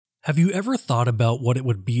Have you ever thought about what it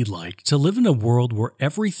would be like to live in a world where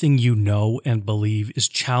everything you know and believe is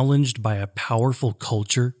challenged by a powerful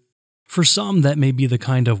culture? For some, that may be the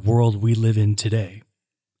kind of world we live in today.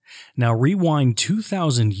 Now rewind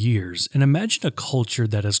 2,000 years and imagine a culture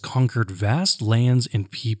that has conquered vast lands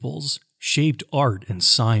and peoples, shaped art and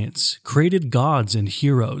science, created gods and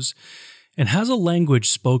heroes, and has a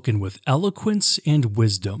language spoken with eloquence and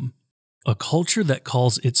wisdom. A culture that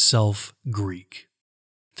calls itself Greek.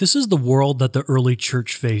 This is the world that the early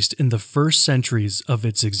church faced in the first centuries of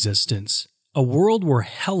its existence. A world where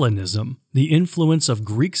Hellenism, the influence of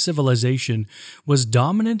Greek civilization, was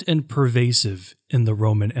dominant and pervasive in the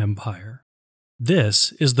Roman Empire.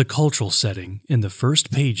 This is the cultural setting in the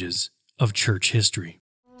first pages of church history.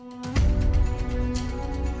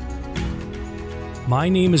 My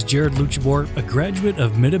name is Jared Luchabor, a graduate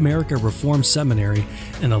of Mid-America Reformed Seminary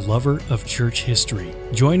and a lover of church history.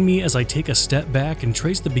 Join me as I take a step back and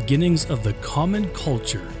trace the beginnings of the common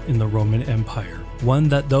culture in the Roman Empire, one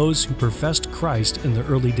that those who professed Christ in the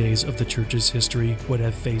early days of the church's history would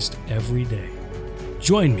have faced every day.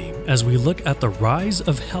 Join me as we look at the rise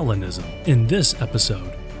of Hellenism in this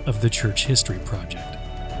episode of the Church History Project.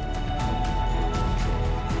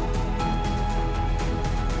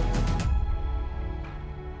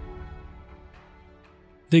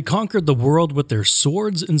 They conquered the world with their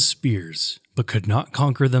swords and spears, but could not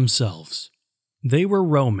conquer themselves. They were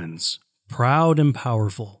Romans, proud and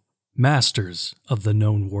powerful, masters of the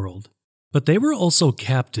known world. But they were also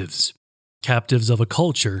captives of a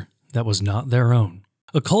culture that was not their own.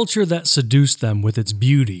 A culture that seduced them with its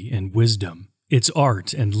beauty and wisdom, its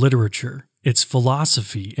art and literature, its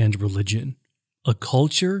philosophy and religion. A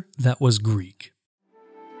culture that was Greek.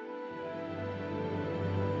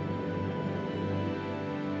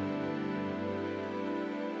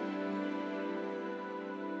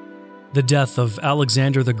 The death of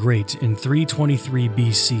Alexander the Great in 323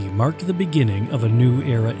 BC marked the beginning of a new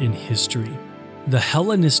era in history, the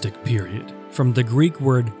Hellenistic period, from the Greek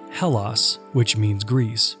word Hellas, which means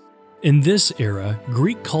Greece. In this era,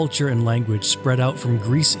 Greek culture and language spread out from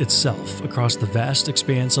Greece itself across the vast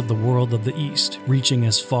expanse of the world of the East, reaching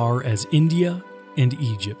as far as India and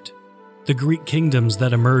Egypt. The Greek kingdoms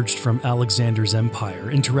that emerged from Alexander's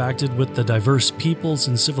empire interacted with the diverse peoples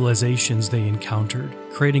and civilizations they encountered,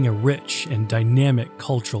 creating a rich and dynamic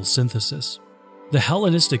cultural synthesis. The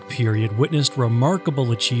Hellenistic period witnessed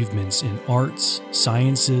remarkable achievements in arts,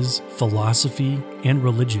 sciences, philosophy, and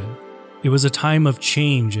religion. It was a time of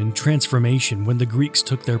change and transformation when the Greeks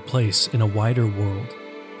took their place in a wider world,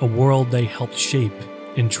 a world they helped shape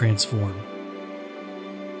and transform.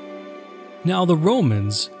 Now, the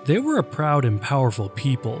Romans, they were a proud and powerful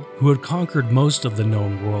people who had conquered most of the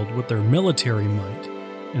known world with their military might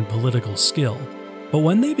and political skill. But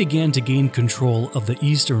when they began to gain control of the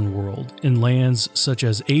Eastern world in lands such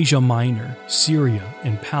as Asia Minor, Syria,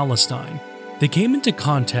 and Palestine, they came into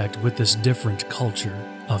contact with this different culture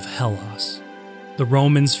of Hellas. The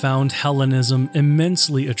Romans found Hellenism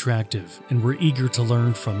immensely attractive and were eager to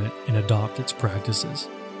learn from it and adopt its practices.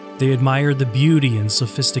 They admired the beauty and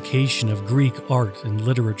sophistication of Greek art and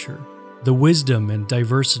literature, the wisdom and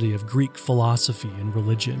diversity of Greek philosophy and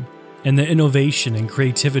religion, and the innovation and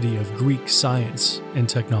creativity of Greek science and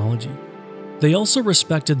technology. They also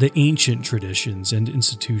respected the ancient traditions and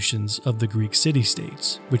institutions of the Greek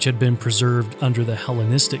city-states, which had been preserved under the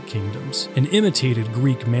Hellenistic kingdoms, and imitated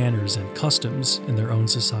Greek manners and customs in their own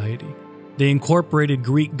society. They incorporated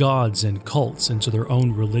Greek gods and cults into their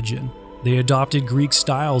own religion. They adopted Greek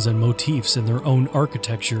styles and motifs in their own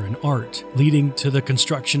architecture and art, leading to the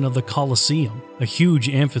construction of the Colosseum, a huge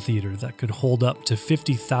amphitheater that could hold up to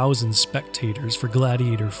 50,000 spectators for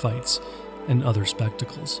gladiator fights and other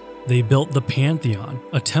spectacles. They built the Pantheon,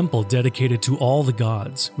 a temple dedicated to all the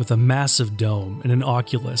gods, with a massive dome and an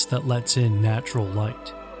oculus that lets in natural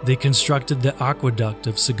light. They constructed the Aqueduct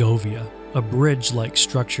of Segovia, a bridge-like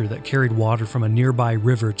structure that carried water from a nearby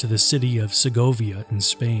river to the city of Segovia in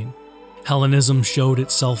Spain. Hellenism showed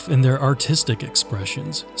itself in their artistic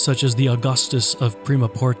expressions, such as the Augustus of Prima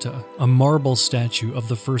Porta, a marble statue of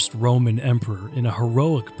the first Roman emperor in a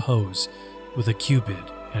heroic pose with a cupid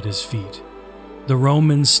at his feet. The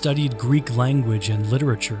Romans studied Greek language and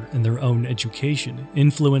literature in their own education,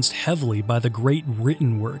 influenced heavily by the great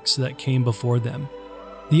written works that came before them.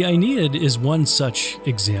 The Aeneid is one such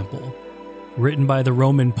example. Written by the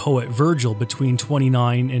Roman poet Virgil between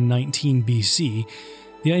 29 and 19 BC,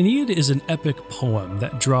 the Aeneid is an epic poem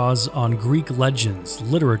that draws on Greek legends,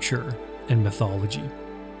 literature, and mythology.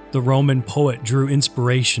 The Roman poet drew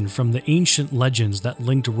inspiration from the ancient legends that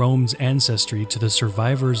linked Rome's ancestry to the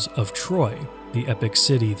survivors of Troy, the epic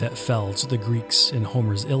city that fell to the Greeks in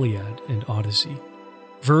Homer's Iliad and Odyssey.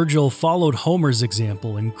 Virgil followed Homer's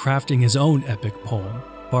example in crafting his own epic poem,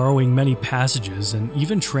 borrowing many passages and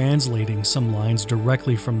even translating some lines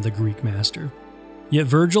directly from the Greek master. Yet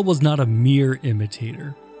Virgil was not a mere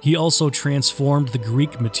imitator. He also transformed the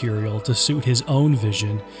Greek material to suit his own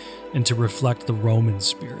vision and to reflect the Roman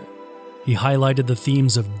spirit. He highlighted the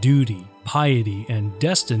themes of duty, piety, and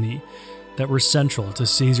destiny that were central to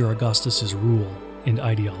Caesar Augustus's rule and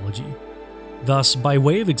ideology. Thus, by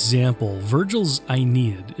way of example, Virgil's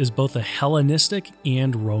Aeneid is both a Hellenistic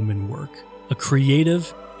and Roman work, a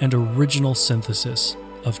creative and original synthesis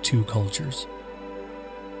of two cultures.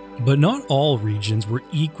 But not all regions were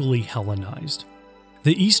equally Hellenized.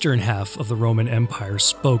 The eastern half of the Roman Empire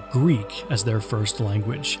spoke Greek as their first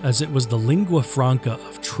language, as it was the lingua franca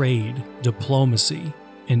of trade, diplomacy,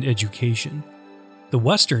 and education. The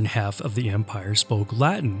western half of the empire spoke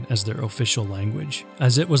Latin as their official language,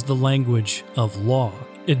 as it was the language of law,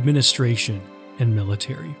 administration, and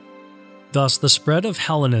military. Thus, the spread of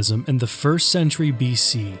Hellenism in the 1st century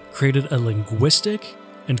BC created a linguistic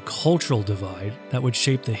and cultural divide that would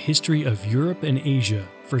shape the history of Europe and Asia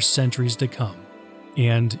for centuries to come,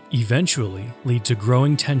 and eventually lead to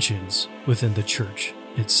growing tensions within the church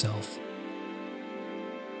itself.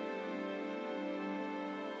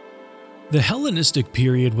 The Hellenistic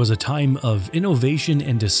period was a time of innovation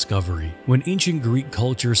and discovery, when ancient Greek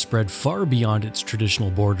culture spread far beyond its traditional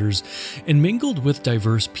borders and mingled with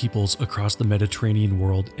diverse peoples across the Mediterranean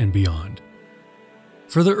world and beyond.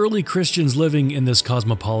 For the early Christians living in this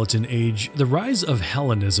cosmopolitan age, the rise of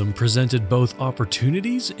Hellenism presented both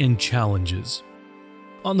opportunities and challenges.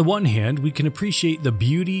 On the one hand, we can appreciate the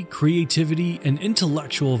beauty, creativity, and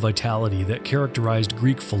intellectual vitality that characterized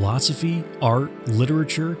Greek philosophy, art,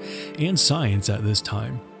 literature, and science at this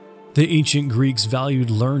time. The ancient Greeks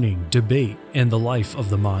valued learning, debate, and the life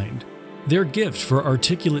of the mind. Their gift for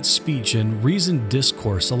articulate speech and reasoned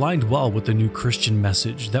discourse aligned well with the new Christian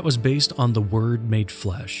message that was based on the Word made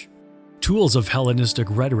flesh. Tools of Hellenistic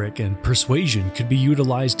rhetoric and persuasion could be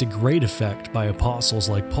utilized to great effect by apostles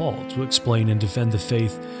like Paul to explain and defend the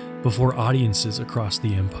faith before audiences across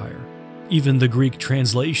the empire. Even the Greek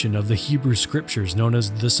translation of the Hebrew scriptures known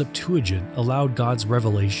as the Septuagint allowed God's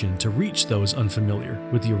revelation to reach those unfamiliar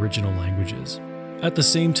with the original languages. At the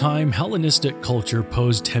same time, Hellenistic culture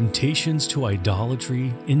posed temptations to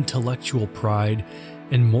idolatry, intellectual pride,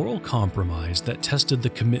 and moral compromise that tested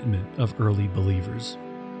the commitment of early believers.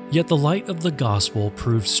 Yet the light of the gospel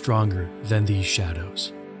proved stronger than these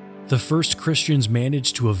shadows. The first Christians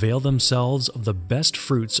managed to avail themselves of the best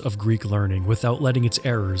fruits of Greek learning without letting its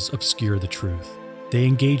errors obscure the truth. They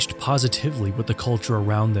engaged positively with the culture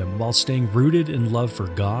around them while staying rooted in love for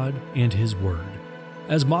God and His Word.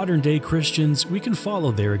 As modern-day Christians, we can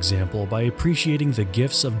follow their example by appreciating the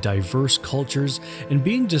gifts of diverse cultures and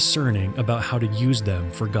being discerning about how to use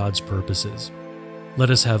them for God's purposes. Let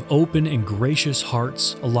us have open and gracious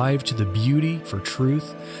hearts, alive to the beauty for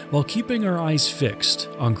truth, while keeping our eyes fixed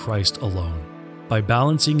on Christ alone. By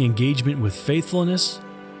balancing engagement with faithfulness,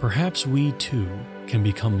 perhaps we too can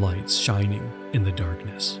become lights shining in the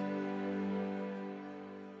darkness.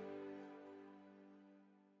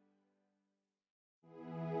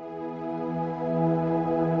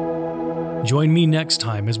 Join me next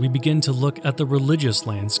time as we begin to look at the religious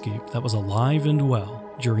landscape that was alive and well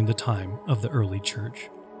during the time of the early church.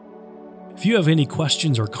 If you have any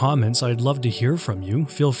questions or comments, I'd love to hear from you.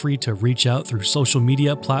 Feel free to reach out through social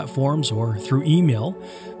media platforms or through email,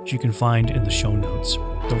 which you can find in the show notes.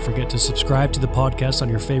 Don't forget to subscribe to the podcast on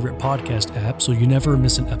your favorite podcast app so you never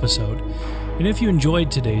miss an episode. And if you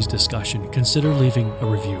enjoyed today's discussion, consider leaving a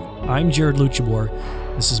review. I'm Jared Luchabor.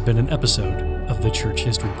 This has been an episode of the Church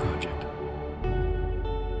History Project.